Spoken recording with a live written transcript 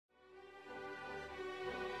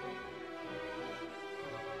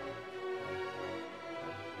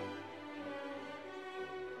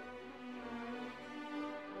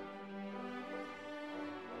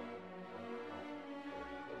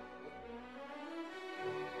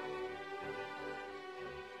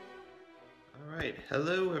Alright,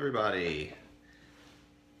 hello everybody.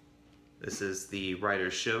 This is the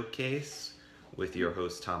Writer's Showcase with your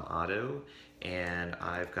host Tom Otto, and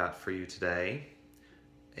I've got for you today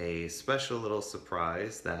a special little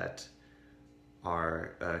surprise that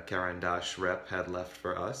our Caran rep had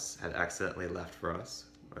accidentally left for us.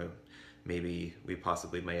 Maybe we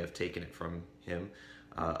possibly may have taken it from him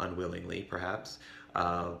unwillingly, perhaps.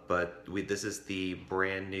 But this is the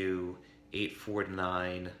brand new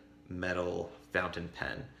 849 metal fountain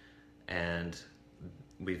pen, and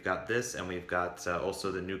we've got this, and we've got also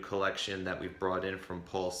the new collection that we've brought in from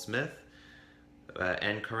Paul Smith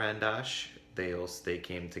and Caran. They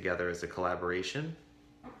came together as a collaboration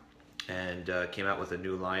and came out with a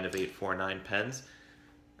new line of 849 pens.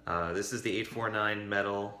 This is the 849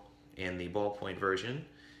 metal in the ballpoint version,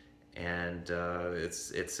 and it's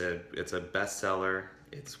a bestseller.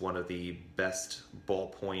 It's one of the best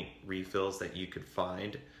ballpoint refills that you could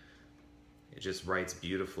find. It just writes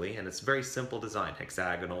beautifully, and it's very simple design,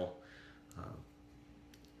 hexagonal,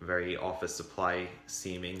 very office supply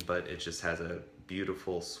seeming, but it just has a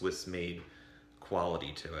beautiful Swiss-made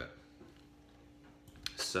quality to it.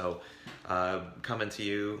 So, coming to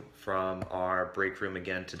you from our break room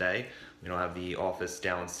again today. We don't have the office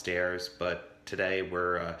downstairs, but today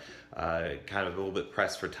we're kind of a little bit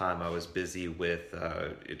pressed for time. I was busy with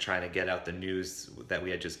trying to get out the news that we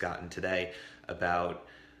had just gotten today about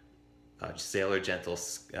Sailor Gentle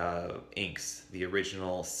inks, the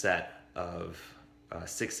original set of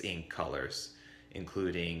 6 ink colors,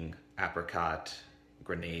 including apricot,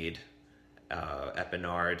 grenade,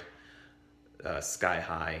 epinard, sky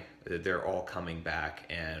high. They're all coming back,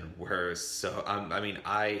 and we're so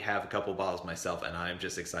I have a couple bottles myself, and I'm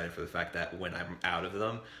just excited for the fact that when I'm out of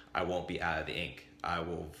them, I won't be out of the ink. I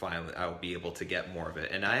will be able to get more of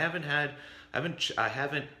it. And I haven't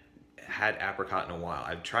had apricot in a while.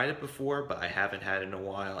 I've tried it before, but I haven't had it in a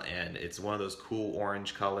while, and it's one of those cool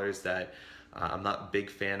orange colors that I'm not a big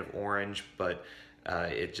fan of orange, but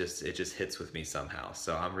it just hits with me somehow.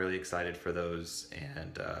 So I'm really excited for those,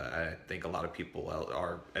 and I think a lot of people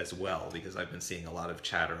are as well, because I've been seeing a lot of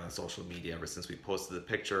chatter on social media ever since we posted the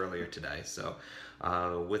picture earlier today. So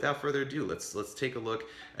without further ado, let's take a look.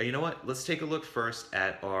 You know what? Let's take a look first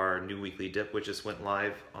at our new weekly dip, which just went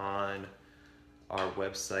live on our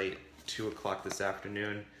website 2 o'clock this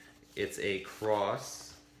afternoon. It's a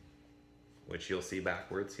cross, which you'll see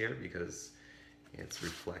backwards here because it's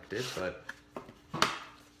reflected, but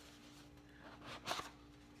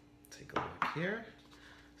take a look here.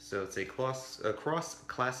 So it's a cross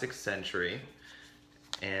classic century,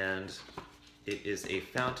 and it is a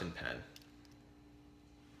fountain pen.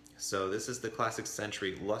 So this is the classic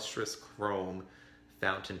century lustrous chrome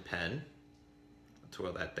fountain pen. I'll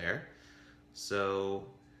twirl that there. So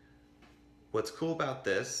what's cool about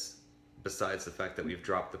this, besides the fact that we've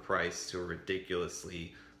dropped the price to a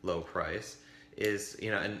ridiculously low price, is,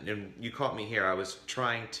 and you caught me here, I was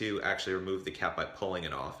trying to actually remove the cap by pulling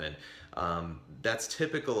it off, and that's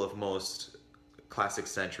typical of most classic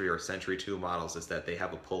century or century 2 models, is that they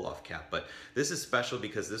have a pull-off cap. But this is special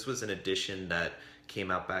because this was an edition that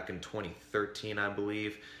came out back in 2013, I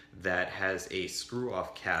believe, that has a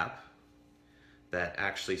screw-off cap that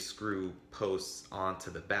actually screw posts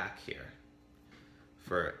onto the back here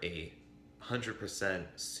for a 100%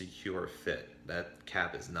 secure fit. That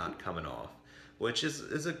cap is not coming off, which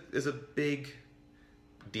is a big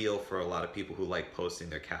deal for a lot of people who like posting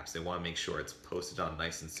their caps. They want to make sure it's posted on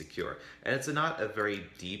nice and secure. And it's not a very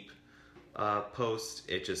deep post.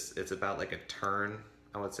 It's about like a turn.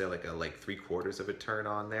 I would say like 3/4 of a turn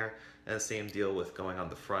on there. And the same deal with going on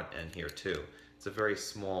the front end here too. It's a very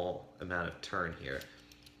small amount of turn here.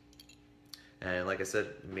 And like I said,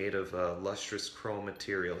 made of lustrous chrome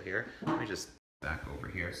material here. Let me just back over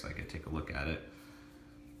here so I can take a look at it.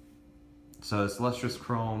 So it's lustrous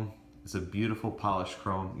chrome. It's a beautiful polished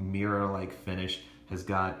chrome, mirror-like finish. Has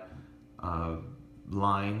got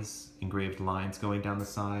engraved lines going down the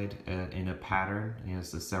side in a pattern.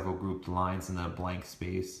 It's several grouped lines and then a blank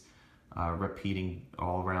space repeating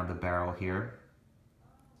all around the barrel here.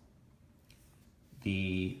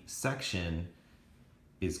 The section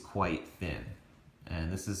is quite thin,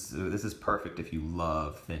 and this is perfect if you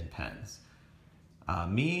love thin pens.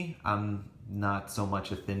 I'm not so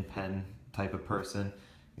much a thin pen type of person.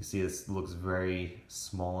 You see this looks very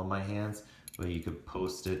small in my hands, but you could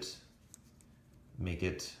post it, make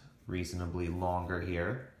it reasonably longer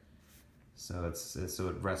here, so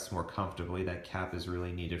it rests more comfortably. That cap is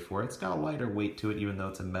really needed for it. It's got a lighter weight to it, even though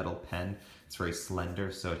it's a metal pen. It's very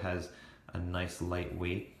slender, so it has a nice light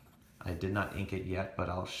weight. I did not ink it yet, but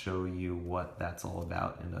I'll show you what that's all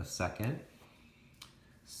about in a second.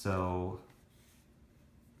 So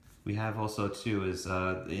We have also too is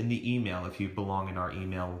in the email, if you belong in our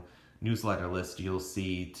email newsletter list, you'll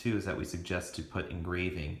see too is that we suggest to put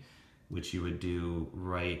engraving, which you would do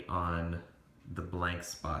right on the blank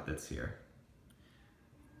spot that's here.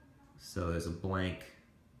 So there's a blank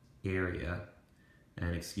area,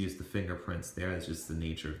 and excuse the fingerprints there, that's just the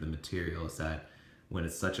nature of the material, is that when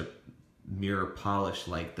it's such a mirror polish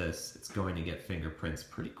like this, it's going to get fingerprints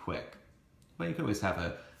pretty quick. But you can always have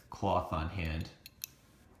a cloth on hand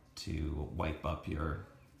to wipe up your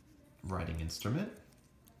writing instrument.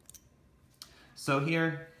 So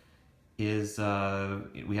here is,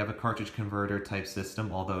 we have a cartridge converter type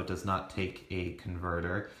system, although it does not take a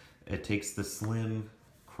converter. It takes the slim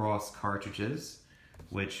cross cartridges,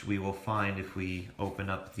 which we will find if we open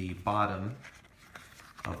up the bottom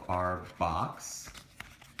of our box.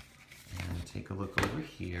 And take a look over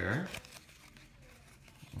here.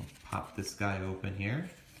 We'll pop this guy open here.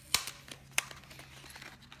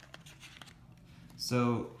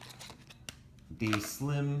 So the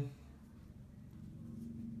slim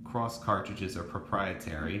cross cartridges are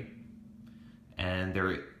proprietary, and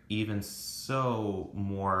they're even so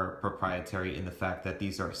more proprietary in the fact that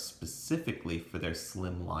these are specifically for their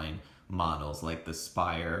slimline models, like the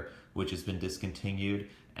Spire, which has been discontinued,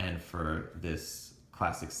 and for this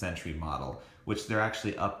Classic Century model, which they're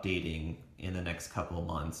actually updating in the next couple of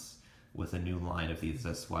months with a new line of these.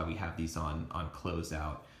 That's why we have these on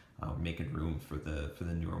closeout, making room for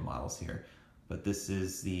the newer models here. But this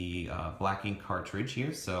is the black ink cartridge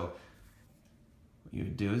here. So what you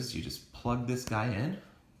do is you just plug this guy in.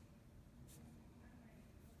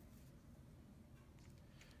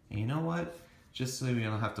 And you know what? Just so we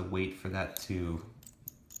don't have to wait for that to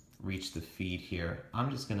reach the feed here,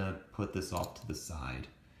 I'm just gonna put this off to the side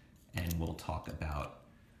and we'll talk about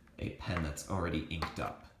a pen that's already inked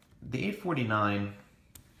up. The 849,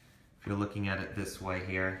 if you're looking at it this way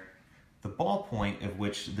here, the ballpoint of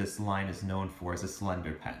which this line is known for is a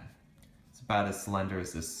slender pen. It's about as slender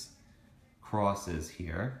as this cross is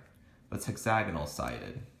here, but it's hexagonal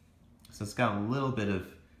sided. So it's got a little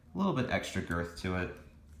bit extra girth to it.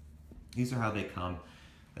 These are how they come.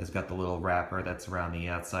 It's got the little wrapper that's around the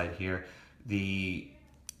outside here. The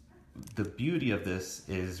beauty of this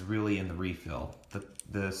is really in the refill.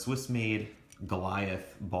 The Swiss-made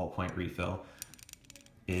Goliath ballpoint refill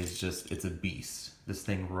is just, it's a beast. This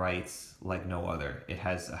thing writes like no other. It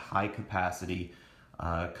has a high capacity.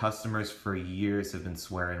 Customers for years have been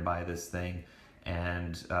swearing by this thing,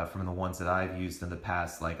 and from the ones that I've used in the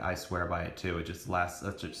past, like, I swear by it too. It just lasts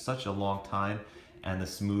such a long time, and the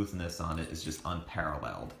smoothness on it is just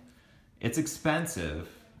unparalleled. It's expensive,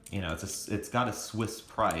 you know. It's got a Swiss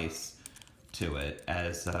price to it,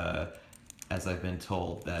 as I've been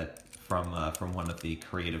told that from one of the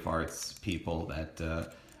creative arts people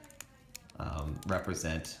that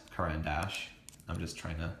represent Caran Dash. I'm just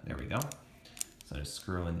trying to, there we go. So I'm just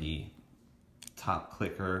screwing the top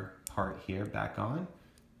clicker part here back on.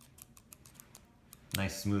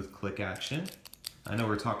 Nice smooth click action. I know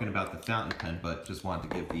we're talking about the fountain pen, but just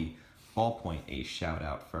wanted to give the ballpoint a shout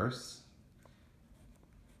out first.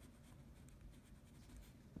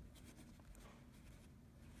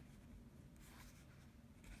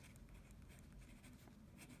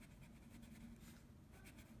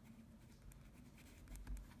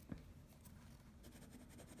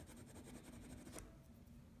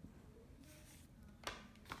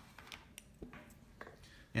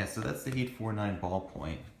 Yeah, so that's the 849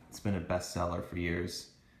 ballpoint. It's been a bestseller for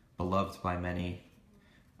years, beloved by many,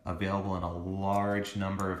 available in a large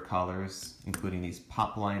number of colors, including these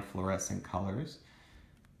pop line fluorescent colors.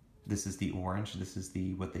 This is the orange. This is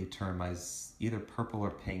the what they term as either purple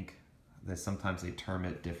or pink. Sometimes they term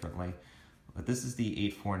it differently. But this is the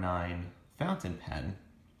 849 fountain pen.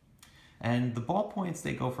 And the ballpoints,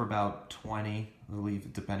 they go for about 20, I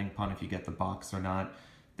believe, depending upon if you get the box or not.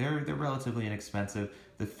 They're relatively inexpensive.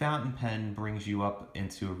 The fountain pen brings you up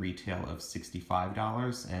into a retail of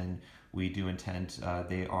 $65, and we do intend,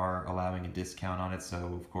 they are allowing a discount on it, so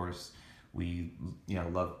of course we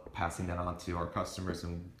love passing that on to our customers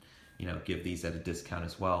and give these at a discount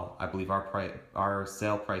as well. I believe our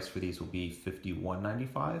sale price for these will be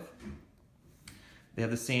 $51.95. They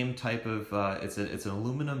have the same type of, it's an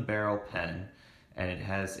aluminum barrel pen, and it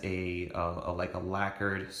has like a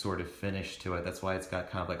lacquered sort of finish to it. That's why it's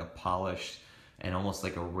got kind of like a polished and almost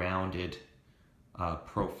like a rounded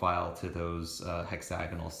profile to those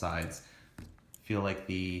hexagonal sides. I feel like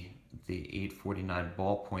the 849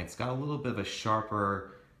 ballpoint's got a little bit of a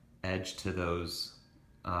sharper edge to those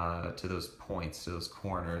points, to those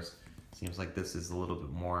corners. Seems like this is a little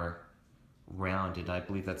bit more rounded. I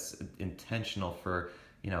believe that's intentional for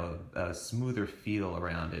a smoother feel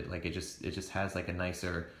around it. Like it just has like a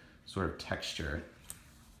nicer sort of texture.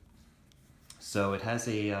 So it has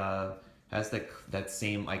that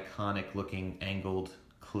same iconic looking angled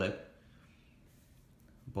clip.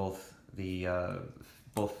 Both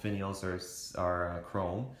finials are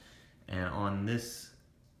chrome, and on this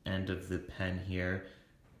end of the pen here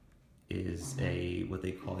is what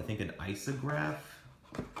they call, I think, an isograph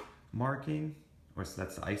marking, or so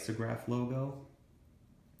that's the isograph logo.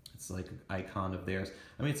 It's like an icon of theirs.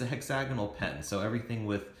 I mean, it's a hexagonal pen, so everything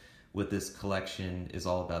with this collection is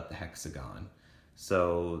all about the hexagon.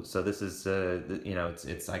 So this is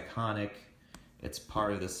it's iconic. It's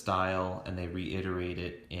part of the style, and they reiterate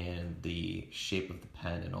it in the shape of the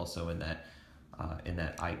pen and also in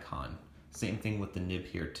that icon. Same thing with the nib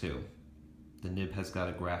here too. The nib has got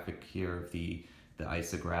a graphic here of the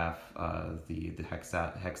isograph,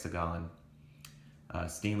 the hexagon.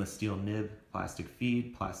 Stainless steel nib, plastic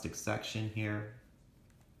feed, plastic section here.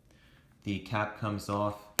 The cap comes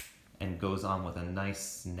off and goes on with a nice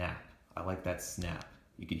snap. I like that snap.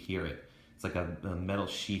 You could hear it. It's like a metal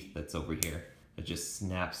sheath that's over here. It just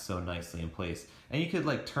snaps so nicely in place. And you could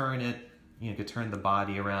like turn it, you could turn the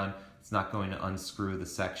body around. It's not going to unscrew the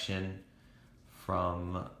section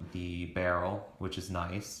from the barrel, which is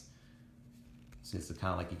nice. So it's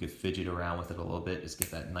kind of like you could fidget around with it a little bit, just get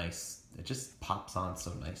that nice, it just pops on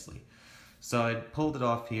so nicely. So I pulled it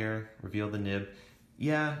off here, revealed the nib.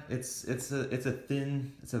 Yeah, it's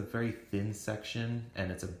a very thin section,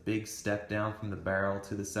 and it's a big step down from the barrel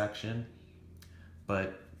to the section.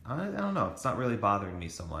 But I don't know, it's not really bothering me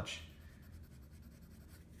so much.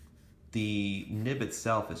 The nib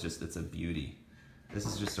itself is it's a beauty. This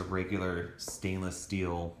is just a regular stainless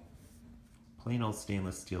steel, plain old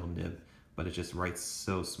stainless steel nib, but it just writes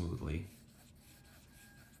so smoothly.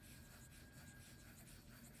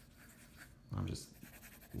 I'm just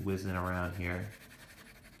whizzing around here,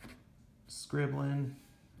 scribbling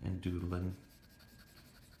and doodling.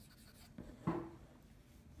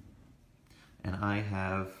 And I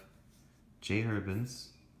have J. Urban's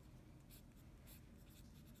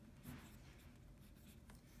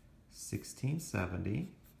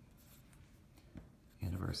 1670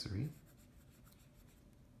 anniversary.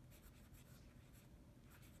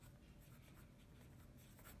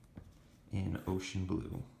 In ocean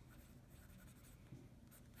blue.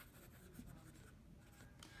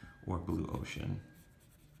 Or blue ocean.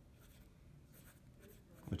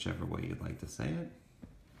 Whichever way you'd like to say it.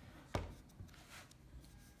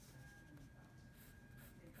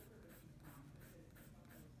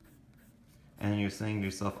 And you're saying to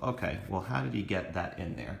yourself, okay, well, how did he get that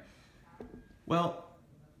in there? Well,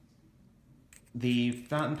 the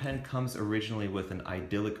fountain pen comes originally with an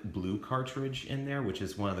idyllic blue cartridge in there, which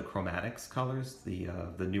is one of the chromatics colors, the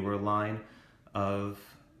newer line of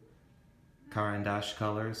Caran d'Ache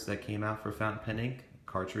colors that came out for fountain pen ink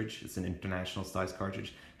cartridge. It's an international size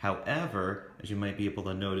cartridge. However, as you might be able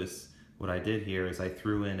to notice, what I did here is I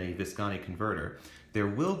threw in a Visconti converter. There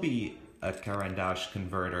will be a Caran d'Ache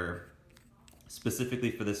converter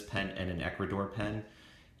specifically for this pen and an Ecuador pen.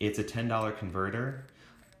 It's a $10 converter,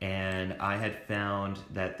 and I had found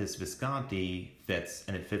that this Visconti fits,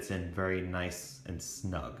 and it fits in very nice and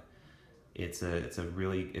snug. It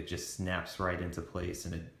just snaps right into place,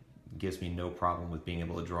 and it gives me no problem with being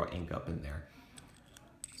able to draw ink up in there.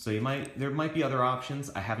 So there might be other options.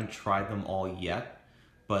 I haven't tried them all yet,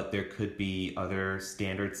 but there could be other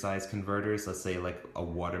standard size converters, let's say like a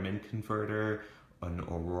Waterman converter, an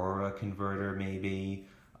Aurora converter maybe,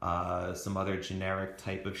 some other generic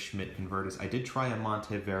type of Schmidt converters. I did try a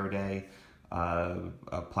Monteverde,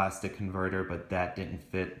 a plastic converter, but that didn't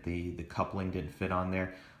fit, the coupling didn't fit on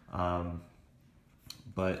there.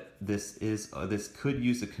 But this could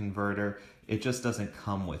use a converter. It just doesn't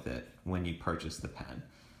come with it when you purchase the pen,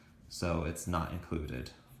 so it's not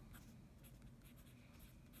included.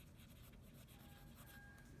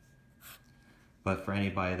 But for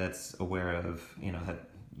anybody that's aware of, that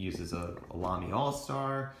uses a Lamy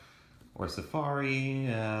All-Star or Safari,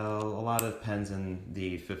 a lot of pens in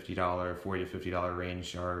the $50, $40 to $50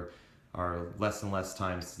 range are less and less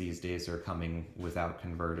times these days are coming without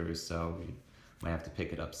converters, so you might have to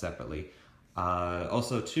pick it up separately.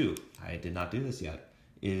 Also too, I did not do this yet,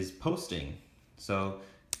 is posting. So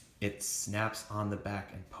it snaps on the back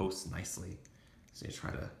and posts nicely. So you try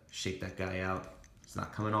to shake that guy out. It's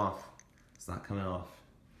not coming off. It's not coming off.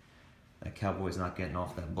 That cowboy's not getting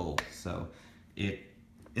off that bull. So it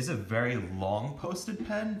is a very long posted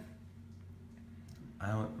pen.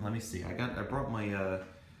 Let me see. I brought my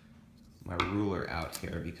my ruler out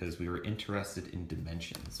here because we were interested in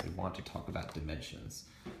dimensions. We want to talk about dimensions.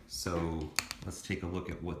 So Let's take a look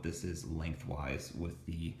at what this is lengthwise with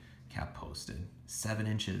the cap posted. 7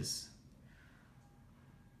 inches.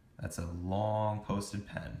 That's a long posted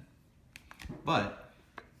pen. But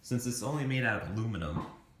since it's only made out of aluminum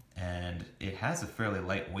and it has a fairly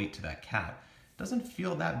light weight to that cap, it doesn't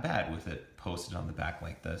feel that bad with it posted on the back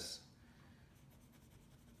like this.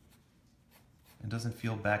 It doesn't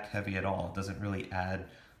feel back heavy at all. It doesn't really add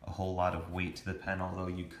a whole lot of weight to the pen, although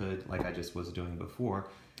you could, like I just was doing before,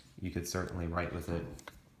 you could certainly write with it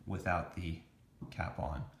without the cap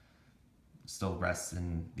on. Still rests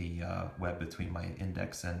in the web between my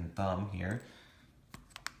index and thumb here.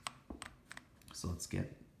 So let's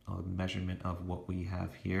get a measurement of what we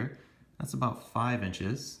have here. That's about 5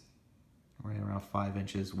 inches, right around 5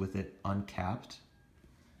 inches with it uncapped.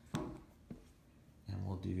 And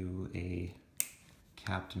we'll do a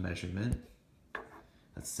capped measurement.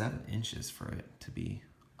 That's 7 inches for it to be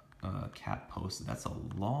cap posted. That's a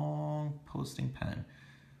long posting pen.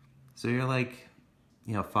 So you're like,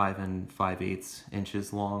 you know, 5 5/8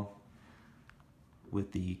 inches long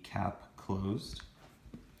with the cap closed.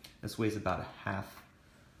 This weighs about 1/2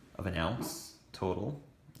 of an ounce total.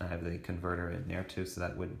 I have the converter in there too, so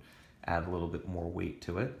that would add a little bit more weight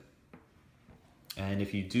to it. And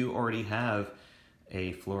if you do already have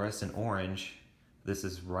a fluorescent orange, this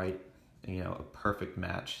is right, you know, a perfect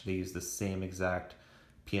match. They use the same exact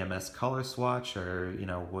PMS color swatch or, you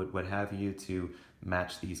know, what have you to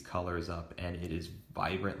match these colors up, and it is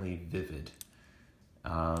vibrantly vivid.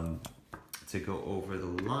 To go over the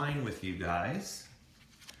line with you guys,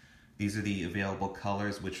 these are the available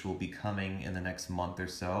colors which will be coming in the next month or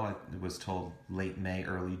so. I was told late May,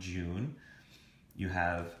 early June. You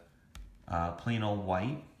have plain old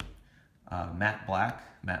white, matte black,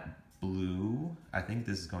 matte blue. I think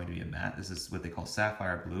this is going to be a matte. This is what they call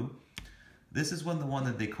sapphire blue. This is the one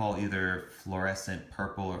that they call either fluorescent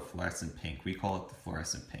purple or fluorescent pink. We call it the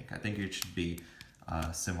fluorescent pink. I think it should be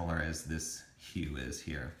similar as this hue is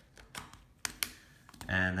here.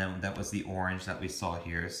 And then that was the orange that we saw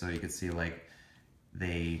here. So you can see like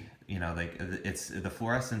they, you know, like it's the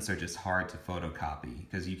fluorescents are just hard to photocopy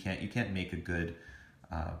because you can't make a good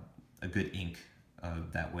ink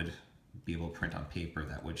that would be able to print on paper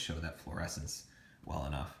that would show that fluorescence well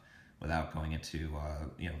enough without going into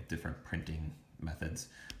you know, different printing methods.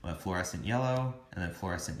 We'll have fluorescent yellow and then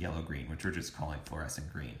fluorescent yellow green, which we're just calling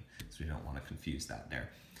fluorescent green, so we don't want to confuse that there.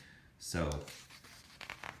 So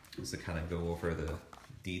just to kind of go over the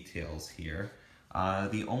details here.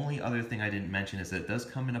 The only other thing I didn't mention is that it does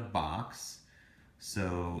come in a box,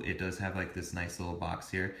 so it does have like this nice little box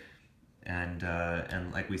here, and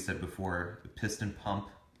like we said before, the piston pump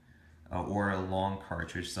or a long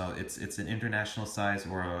cartridge. So it's an international size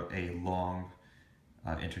or a long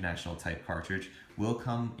international type cartridge. Will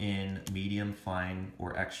come in medium, fine,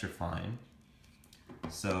 or extra fine.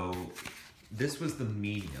 So this was the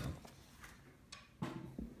medium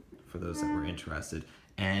for those that were interested.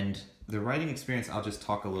 And the writing experience, I'll just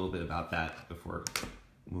talk a little bit about that before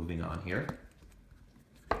moving on here.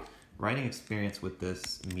 Writing experience with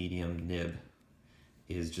this medium nib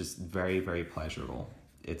is just very, very pleasurable.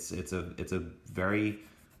 It's a very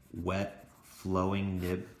wet, flowing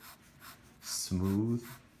nib, smooth.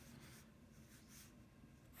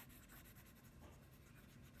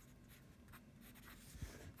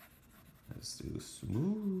 Let's do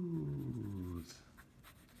smooth.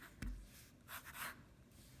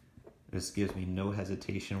 This gives me no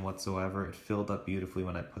hesitation whatsoever. It filled up beautifully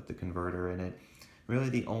when I put the converter in it. Really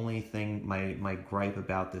the only thing, my gripe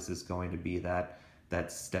about this is going to be that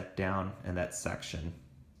step down and that section.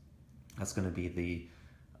 That's going to be the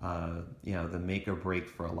you know, the make or break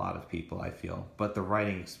for a lot of people, I feel. But the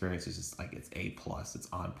writing experience is just like, it's A+, it's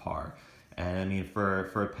on par. And I mean, for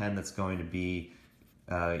a pen that's going to be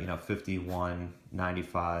you know, $51,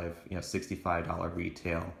 $95, you know, $65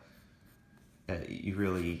 retail, you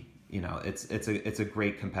really, you know, it's a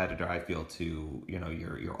great competitor, I feel, to, you know,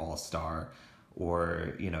 your all-star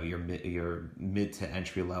or, you know, your mid to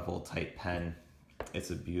entry level type pen.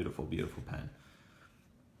 It's a beautiful, beautiful pen.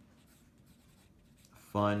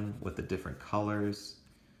 Fun with the different colors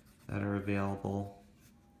that are available.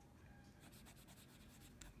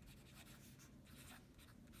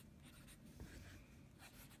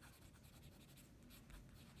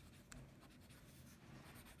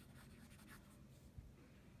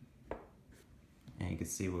 And you can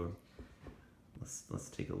see where, let's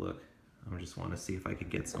take a look. I just want to see if I could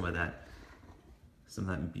get some of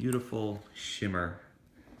that beautiful shimmer.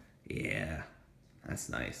 Yeah, that's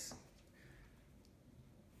nice.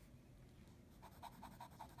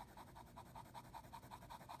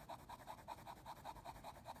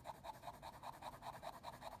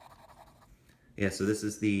 Yeah, so this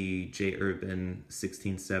is the J. Urban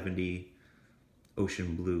 1670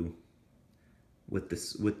 Ocean Blue with the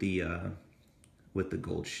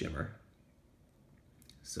gold shimmer.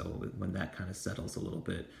 So when that kind of settles a little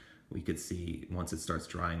bit, we could see, once it starts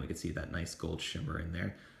drying, we could see that nice gold shimmer in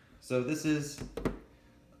there. So this is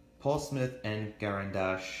Paul Smith and Caran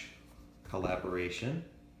collaboration.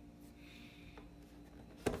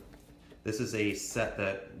 This is a set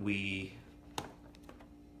that we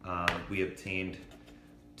obtained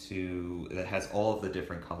that has all of the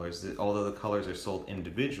different colors. Although the colors are sold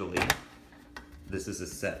individually, this is a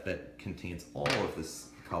set that contains all of the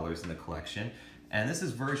colors in the collection. And this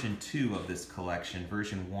is version 2 of this collection.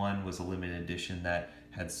 Version 1 was a limited edition that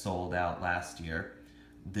had sold out last year.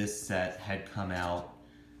 This set had come out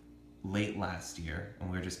late last year,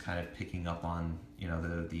 and we're just kind of picking up on, you know,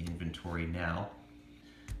 the inventory now.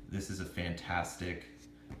 This is a fantastic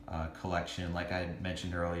collection, like I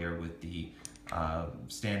mentioned earlier, with the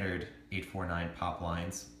standard 849 pop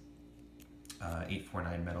lines,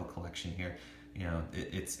 849 metal collection here. You know,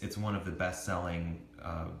 it's one of the best-selling,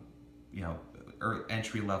 you know,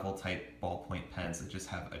 entry-level type ballpoint pens that just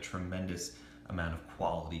have a tremendous amount of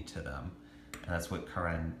quality to them, and that's what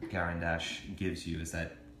Caran gives you, is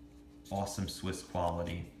that awesome Swiss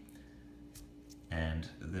quality. And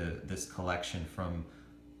this collection from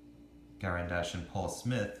Caran and Paul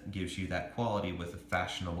Smith gives you that quality with a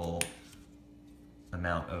fashionable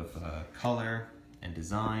amount of color and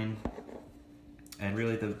design. And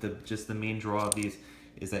really just the main draw of these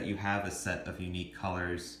is that you have a set of unique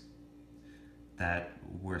colors that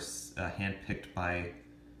were handpicked by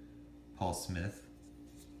Paul Smith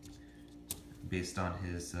based on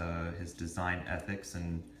his design ethics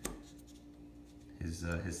and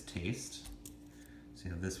his taste. So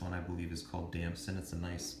you have this one, I believe, is called Damson. It's a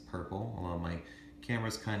nice purple, although my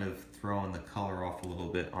camera's kind of throwing the color off a little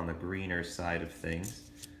bit on the greener side of things.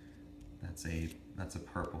 That's a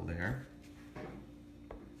purple there.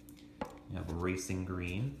 You have a racing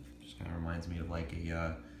green, which kind of reminds me of like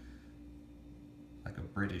a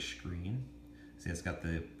British green. See, it's got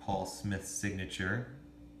the Paul Smith signature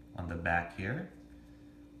on the back here,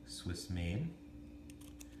 Swiss-made.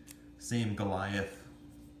 Same Goliath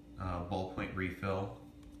ballpoint refill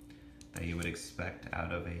that you would expect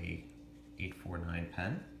out of a 849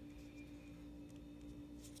 pen.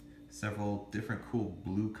 Several different cool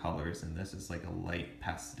blue colors in this. It's like a light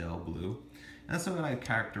pastel blue. And that's what I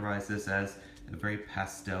characterize this as, a very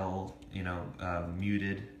pastel, you know,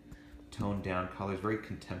 muted, toned down colors, very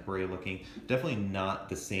contemporary looking. Definitely not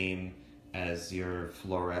the same as your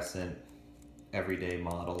fluorescent everyday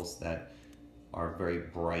models that are very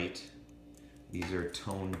bright. These are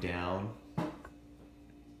toned down. They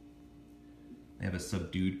have a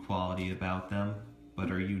subdued quality about them, but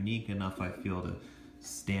are unique enough, I feel, to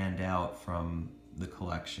stand out from the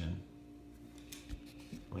collection.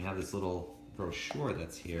 We have this little brochure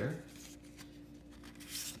that's here.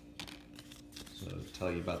 So to tell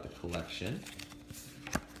you about the collection.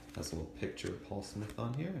 Has a little picture of Paul Smith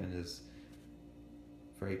on here and his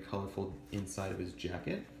very colorful inside of his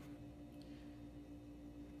jacket.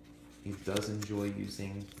 He does enjoy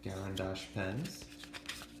using Caran pens,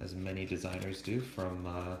 as many designers do. From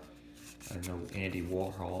I know Andy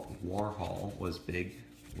Warhol was big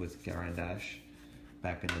with Caran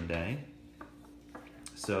back in the day.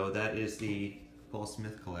 So that is the Paul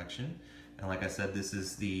Smith collection, and like I said, this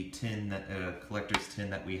is the tin that collector's tin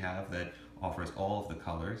that we have that offers all of the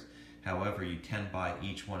colors. However, you can buy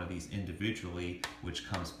each one of these individually, which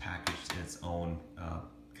comes packaged in its own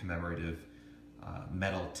commemorative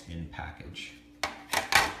metal tin package.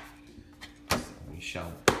 So we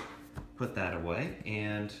shall put that away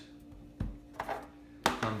and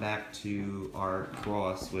come back to our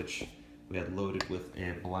cross, which we had loaded with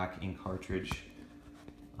a black ink cartridge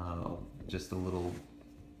just a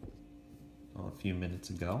few minutes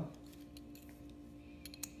ago.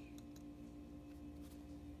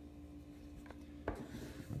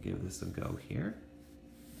 I'll give this a go here.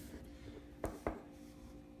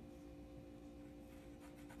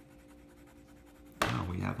 Now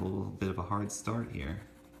we have a little bit of a hard start here.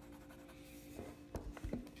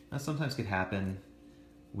 Now sometimes could happen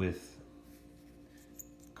with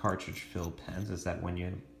cartridge filled pens is that when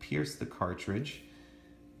you pierce the cartridge,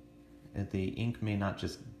 the ink may not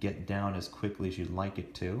just get down as quickly as you'd like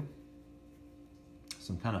it to.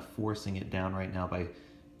 So I'm kind of forcing it down right now by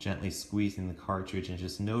gently squeezing the cartridge and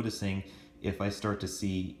just noticing if I start to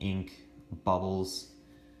see ink bubbles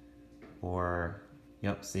or,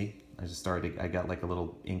 yep, see, I got like a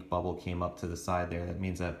little ink bubble came up to the side there. That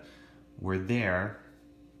means that we're there.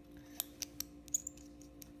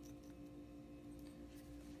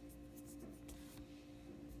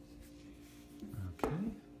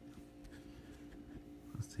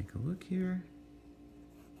 here.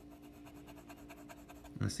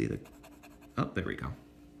 Let's see the, oh, there we go.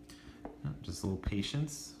 Just a little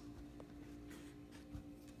patience.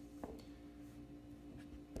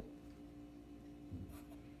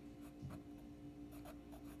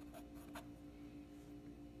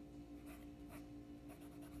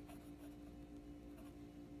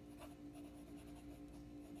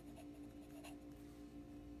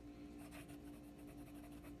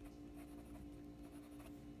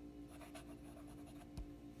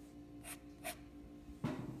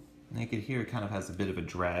 And you can hear it kind of has a bit of a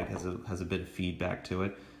drag, has a bit of feedback to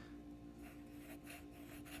it.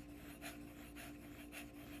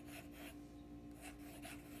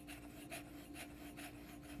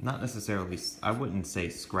 Not necessarily, I wouldn't say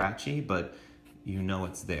scratchy, but you know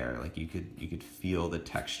it's there. Like you could feel the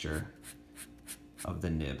texture of the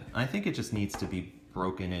nib. I think it just needs to be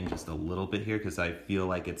broken in just a little bit here because I feel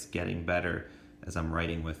like it's getting better as I'm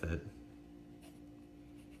writing with it.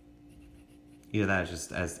 Either that is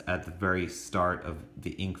just as at the very start of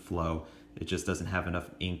the ink flow, it just doesn't have enough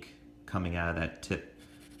ink coming out of that tip.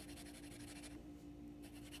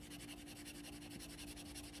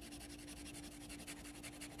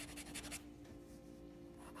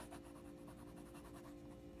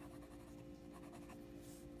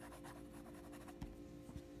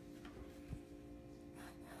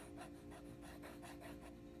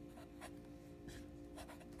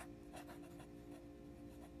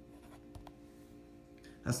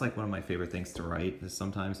 That's like one of my favorite things to write is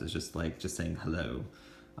sometimes it's just like just saying hello.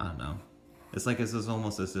 I don't know. It's like it's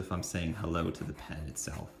almost as if I'm saying hello to the pen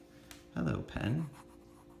itself. Hello, pen.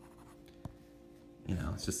 You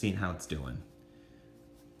know, it's just seeing how it's doing.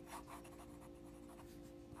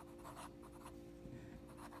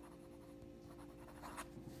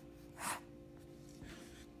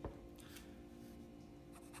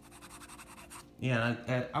 Yeah,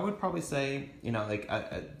 I would probably say, you know, like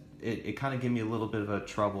it kind of gave me a little bit of a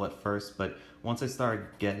trouble at first, but once I started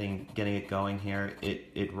getting it going here,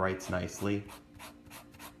 it writes nicely.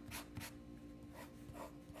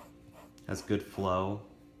 Has good flow.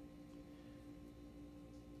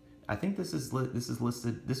 I think this is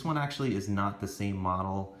listed. This one actually is not the same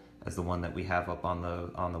model as the one that we have up on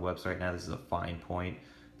the website now. This is a fine point.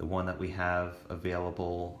 The one that we have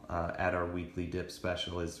available at our weekly dip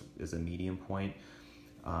special is a medium point.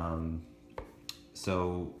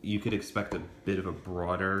 So you could expect a bit of a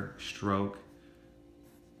broader stroke.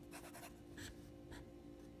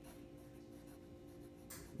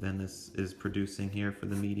 Than this is producing here for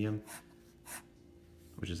the medium,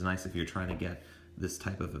 which is nice if you're trying to get this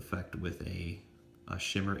type of effect with a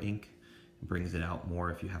shimmer ink. It brings it out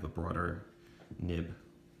more if you have a broader nib.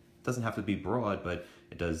 It doesn't have to be broad, but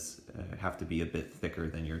it does have to be a bit thicker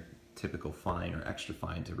than your typical fine or extra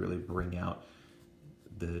fine to really bring out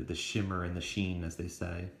the shimmer and the sheen, as they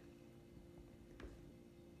say.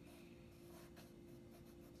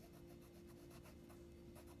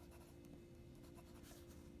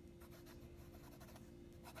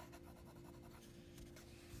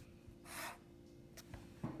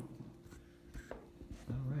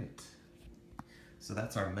 All right. So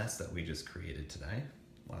that's our mess that we just created today.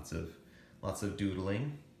 Lots of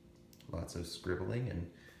doodling, lots of scribbling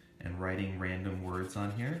and writing random words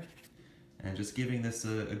on here. And just giving this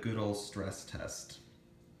a good old stress test.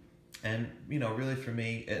 And, you know, really for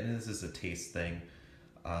me, and this is a taste thing,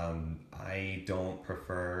 I don't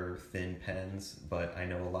prefer thin pens, but I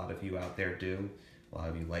know a lot of you out there do. A lot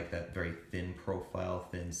of you like that very thin profile,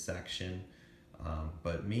 thin section.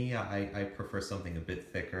 But me, I prefer something a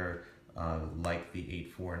bit thicker, like the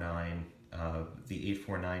 849. The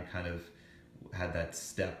 849 kind of had that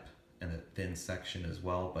step and a thin section as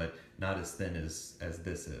well, but not as thin as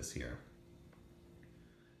this is here.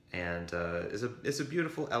 And it's a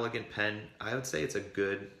beautiful, elegant pen. I would say it's a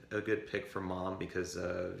good pick for mom because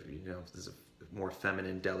you know, this is more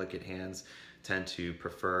feminine, delicate hands tend to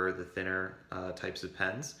prefer the thinner types of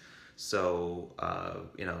pens. So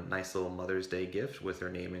you know, nice little Mother's Day gift with her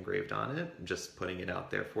name engraved on it. Just putting it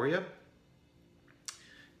out there for you.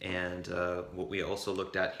 And what we also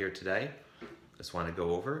looked at here today, just want to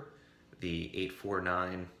go over the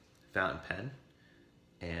 849 fountain pen.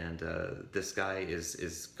 And this guy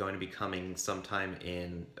is going to be coming sometime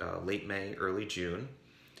in late May, early June.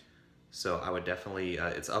 So I would definitely,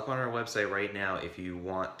 it's up on our website right now. If you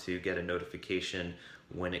want to get a notification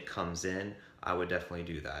when it comes in, I would definitely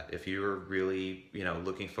do that. If you're really, you know,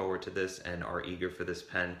 looking forward to this and are eager for this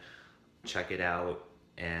pen, check it out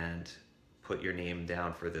and put your name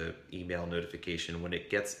down for the email notification. When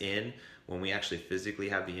it gets in, when we actually physically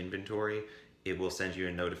have the inventory, it will send you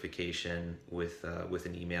a notification with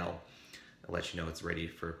an email and let you know it's ready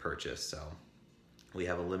for purchase. So we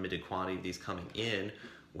have a limited quantity of these coming in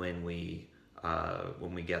when we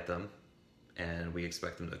get them, and we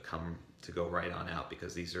expect them to go right on out,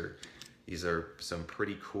 because these are some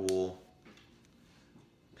pretty cool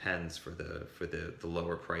pens for the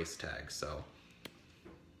lower price tag. So,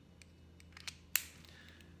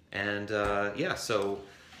 and yeah, so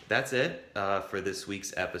that's it for this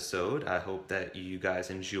week's episode. I hope that you guys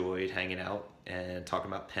enjoyed hanging out and talking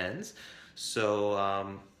about pens.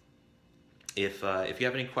 So if you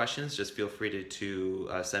have any questions, just feel free to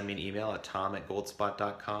send me an email at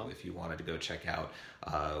tom@goldspot.com. If you wanted to go check out,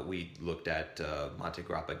 we looked at Monte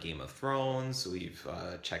Grappa Game of Thrones. We've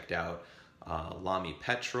checked out Lamy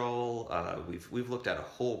Petrol. We've looked at a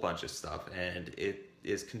whole bunch of stuff, and it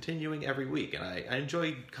is continuing every week. And I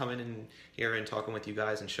enjoy coming in here and talking with you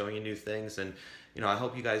guys and showing you new things. And I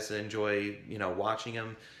hope you guys enjoy watching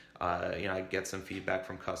them. I get some feedback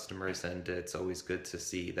from customers, and it's always good to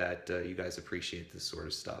see that you guys appreciate this sort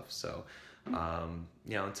of stuff. So,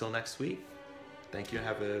 until next week, thank you and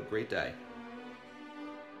have a great day.